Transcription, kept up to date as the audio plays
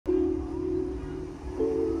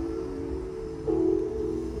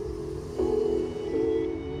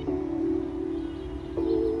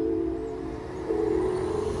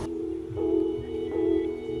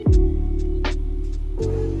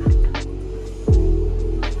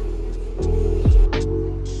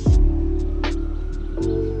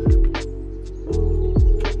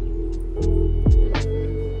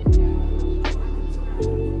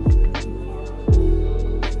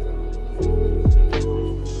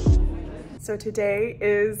So today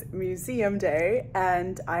is museum day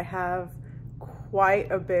and I have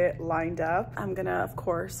quite a bit lined up. I'm gonna, of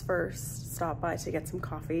course, first stop by to get some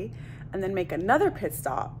coffee and then make another pit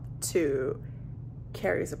stop to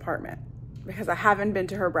Carrie's apartment because I haven't been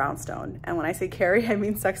to her brownstone. And when I say Carrie, I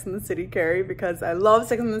mean Sex and the City Carrie, because I love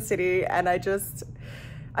Sex and the City and I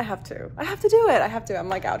have to do it. I have to. I'm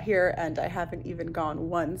like out here and I haven't even gone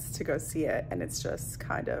once to go see it. And it's just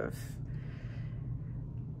kind of,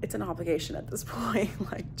 it's an obligation at this point,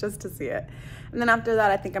 like just to see it. And then after that,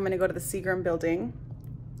 I think I'm gonna go to the Seagram building.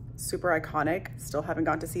 Super iconic, still haven't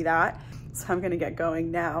gone to see that. So I'm gonna get going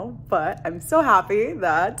now, but I'm so happy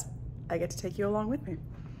that I get to take you along with me.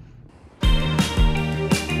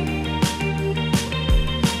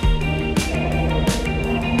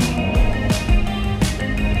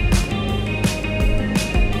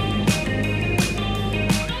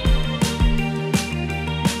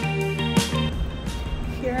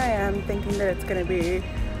 Thinking that it's gonna be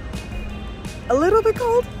a little bit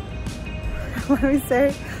cold. When we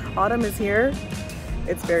say autumn is here,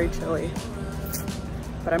 it's very chilly.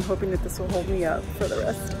 But I'm hoping that this will hold me up for the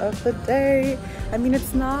rest of the day. I mean,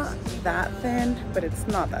 it's not that thin, but it's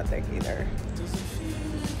not that thick either.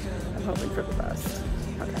 I'm hoping for the best.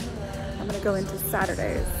 Okay, I'm gonna go into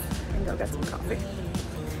Saturdays and go get some coffee.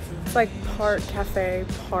 It's like part cafe,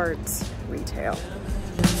 part retail.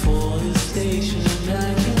 For the station,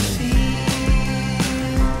 I can feel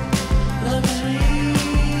love is real.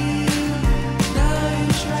 Now you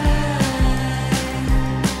try.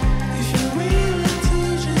 If you're willing to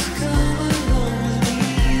just come along with me,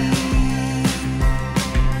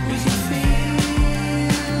 we can feel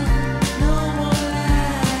no more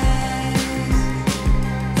lies.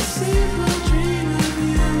 A simple dream of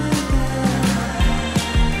you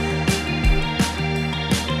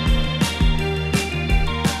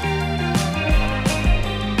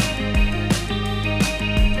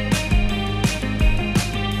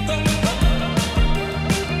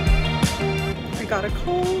and got a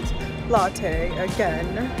cold latte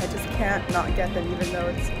again. I just can't not get them even though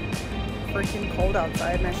it's freaking cold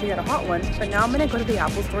outside, and I should get a hot one. But now I'm gonna go to the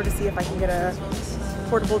Apple store to see if I can get a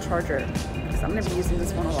portable charger because I'm gonna be using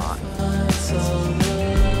this one a lot. I've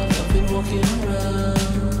been walking around,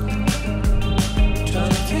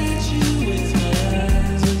 trying to catch you with my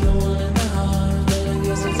eyes, with no one in the heart, but I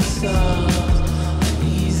guess it's a start, an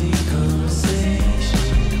easy conversation.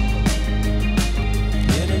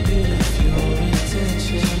 Get a bit of your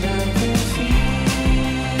attention, I can feel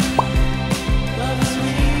love is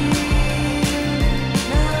real.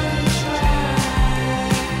 Now you try.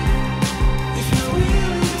 If you're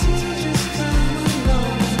willing to just come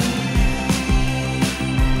along with me,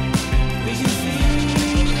 we can feel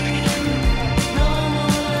no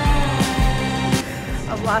more lies.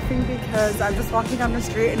 I'm laughing because I'm just walking down the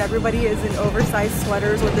street and everybody is in oversized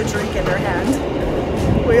sweaters with a drink in their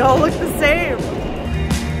hand. We all look the same.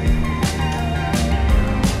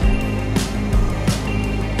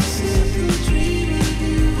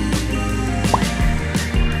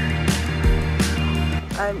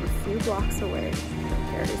 I'm a few blocks away from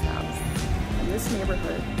Carrie's house, and this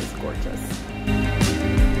neighborhood is gorgeous.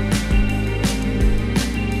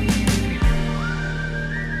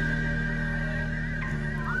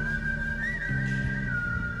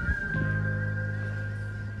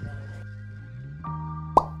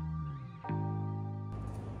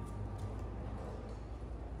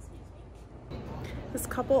 This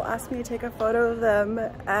couple asked me to take a photo of them,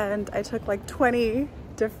 and I took like 20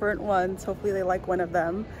 different ones. Hopefully they like one of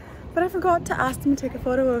them, but I forgot to ask them to take a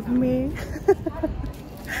photo of me.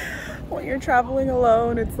 When you're traveling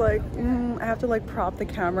alone, it's like I have to like prop the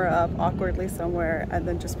camera up awkwardly somewhere and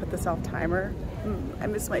then just put the self timer. I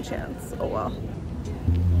missed my chance. Oh well.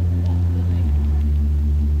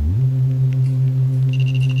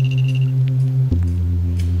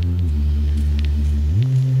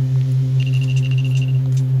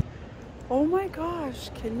 Oh my gosh,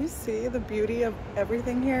 can you see the beauty of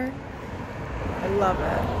everything here? I love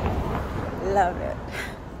it. Love it.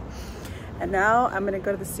 And now I'm gonna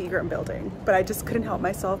go to the Seagram building, but I just couldn't help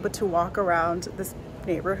myself but to walk around this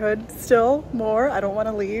neighborhood still more. I don't want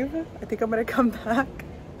to leave. I think I'm gonna come back.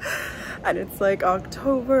 And it's like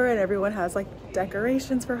October and everyone has like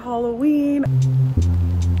decorations for Halloween.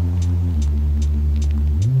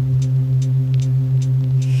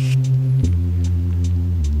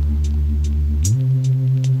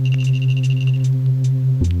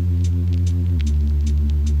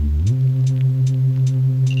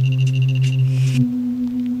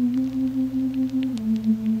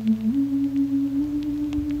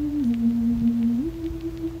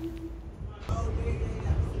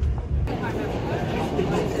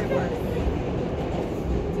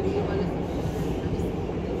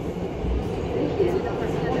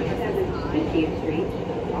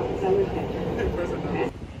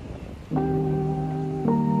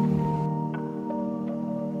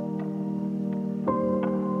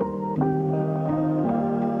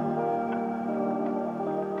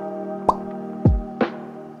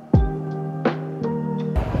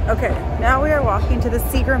 Okay, now we are walking to the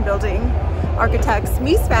Seagram building. Architects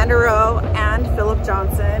Mies van der Rohe and Philip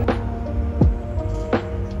Johnson.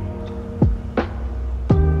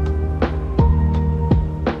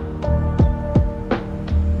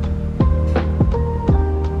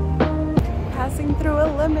 Passing through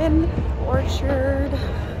a lemon orchard.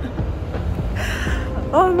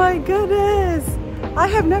 Oh my goodness! I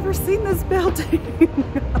have never seen this building.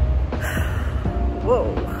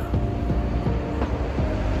 Whoa.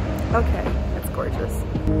 Okay, it's gorgeous.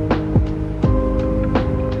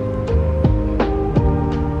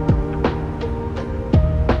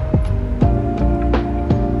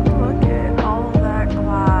 Look at all of that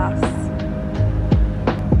glass.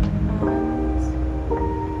 And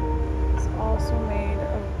it's also made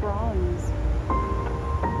of bronze.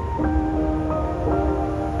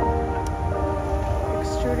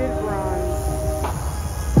 Extruded bronze.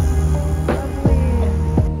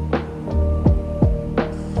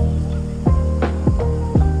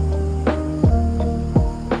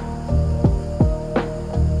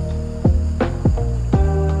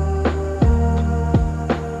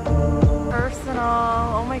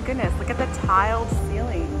 Goodness, look at the tiled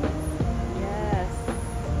ceiling. Yes,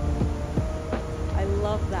 I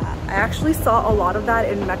love that. I actually saw a lot of that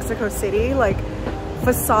in Mexico City, like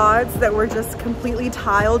facades that were just completely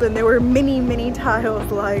tiled, and they were mini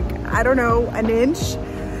tiles, like, I don't know, an inch.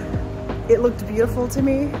 It looked beautiful to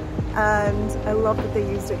me, and I love that they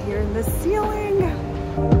used it here in the ceiling.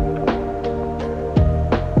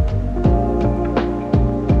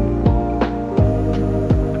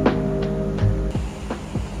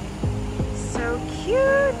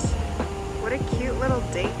 What a cute little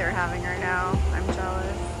date they're having right now. I'm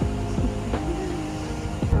jealous.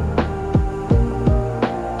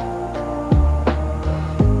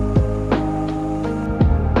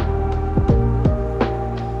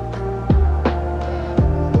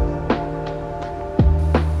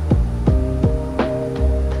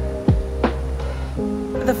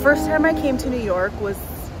 The first time I came to New York was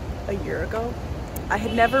a year ago. I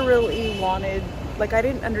had never really wanted, like, I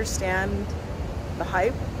didn't understand the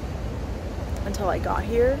hype until I got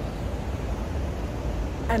here,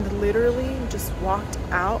 and literally just walked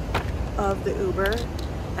out of the Uber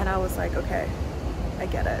and I was like, okay, I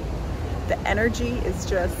get it. The energy is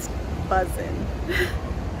just buzzing.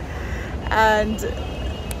 And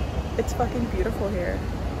it's fucking beautiful here.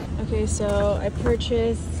 Okay, so I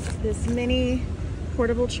purchased this mini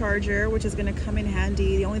portable charger, which is gonna come in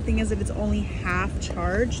handy. The only thing is that it's only half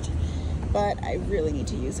charged, but I really need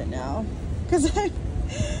to use it now because I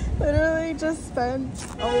literally just spent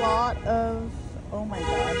a lot of, oh my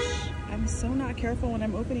gosh, I'm so not careful when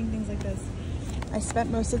I'm opening things like this. I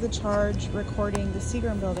spent most of the charge recording the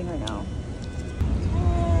Seagram building right now.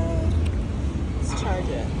 Let's charge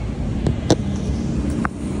it.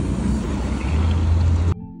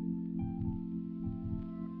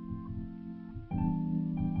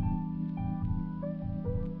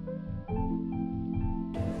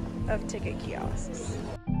 Of ticket kiosks.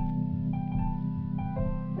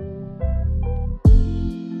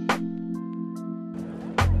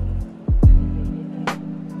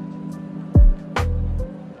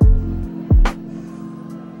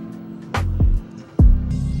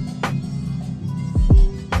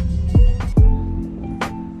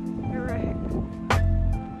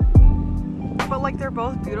 Like, they're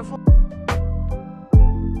both beautiful.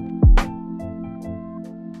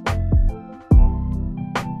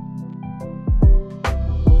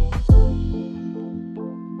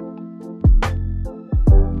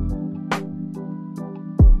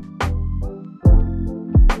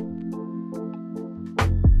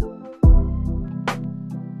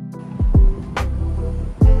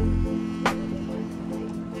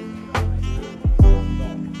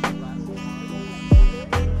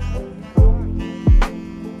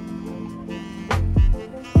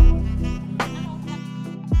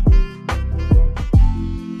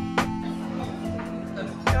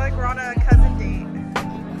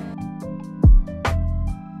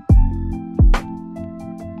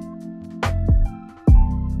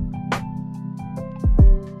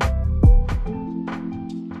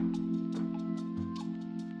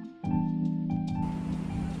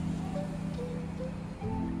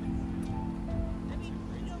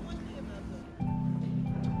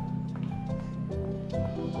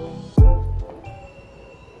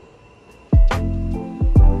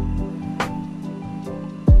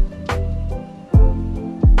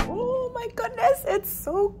 It's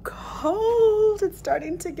so cold. It's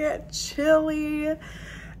starting to get chilly,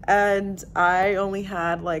 and I only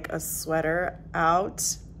had like a sweater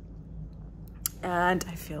out, And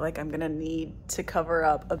I feel like I'm gonna need to cover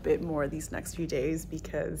up a bit more these next few days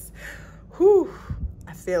because, whew,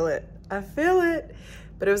 I feel it.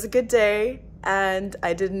 But it was a good day, and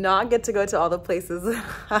I did not get to go to all the places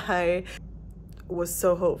I was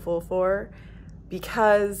so hopeful for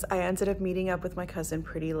because I ended up meeting up with my cousin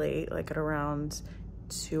pretty late, like at around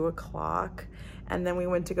 2 o'clock. And then we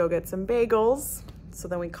went to go get some bagels. So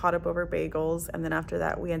then we caught up over bagels. And then after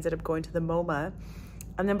that, we ended up going to the MoMA.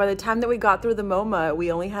 And then by the time that we got through the MoMA,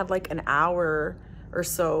 we only had like an hour or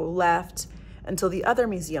so left until the other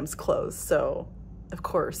museums closed. So of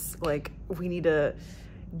course, like we need to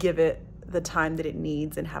give it the time that it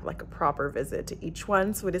needs and have like a proper visit to each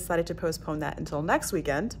one. So we decided to postpone that until next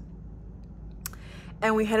weekend.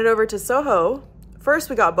 And we headed over to Soho. First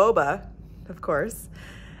we got boba, of course.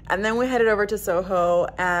 And then we headed over to Soho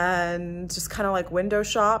and just kind of like window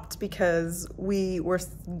shopped because we were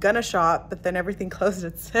gonna shop, but then everything closed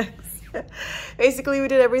at 6. Basically, we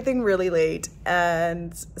did everything really late.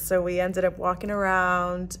 And so we ended up walking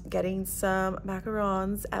around, getting some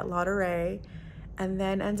macarons at Ladurée, and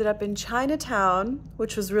then ended up in Chinatown,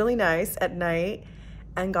 which was really nice at night,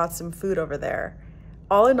 and got some food over there.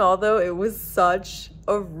 All in all though, it was such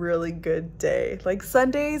a really good day. Like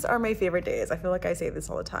Sundays are my favorite days. I feel like I say this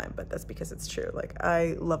all the time, but that's because it's true. Like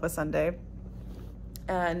I love a Sunday,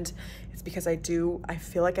 and it's because I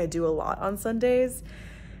feel like I do a lot on Sundays,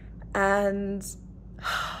 and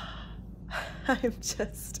I'm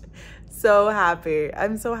just so happy.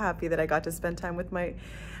 I'm so happy that I got to spend time with my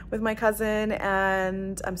cousin,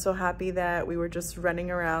 and I'm so happy that we were just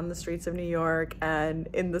running around the streets of New York and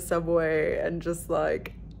in the subway and just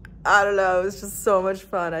like, I don't know, it was just so much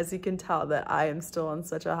fun. As you can tell that I am still on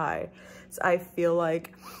such a high. So I feel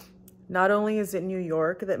like not only is it New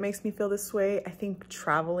York that makes me feel this way, I think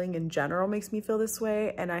traveling in general makes me feel this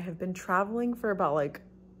way. And I have been traveling for about like,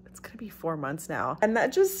 it's gonna be 4 months now. And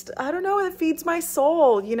that just, I don't know, it feeds my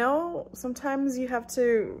soul, you know? Sometimes you have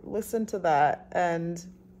to listen to that, and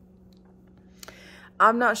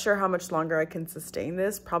I'm not sure how much longer I can sustain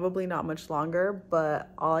this, probably not much longer,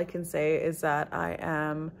 but all I can say is that I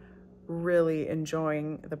am really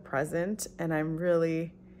enjoying the present, and I'm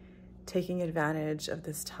really taking advantage of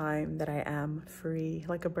this time that I am free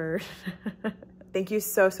like a bird. Thank you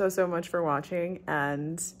so much for watching,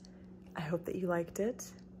 and I hope that you liked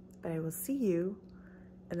it, but I will see you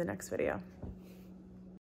in the next video.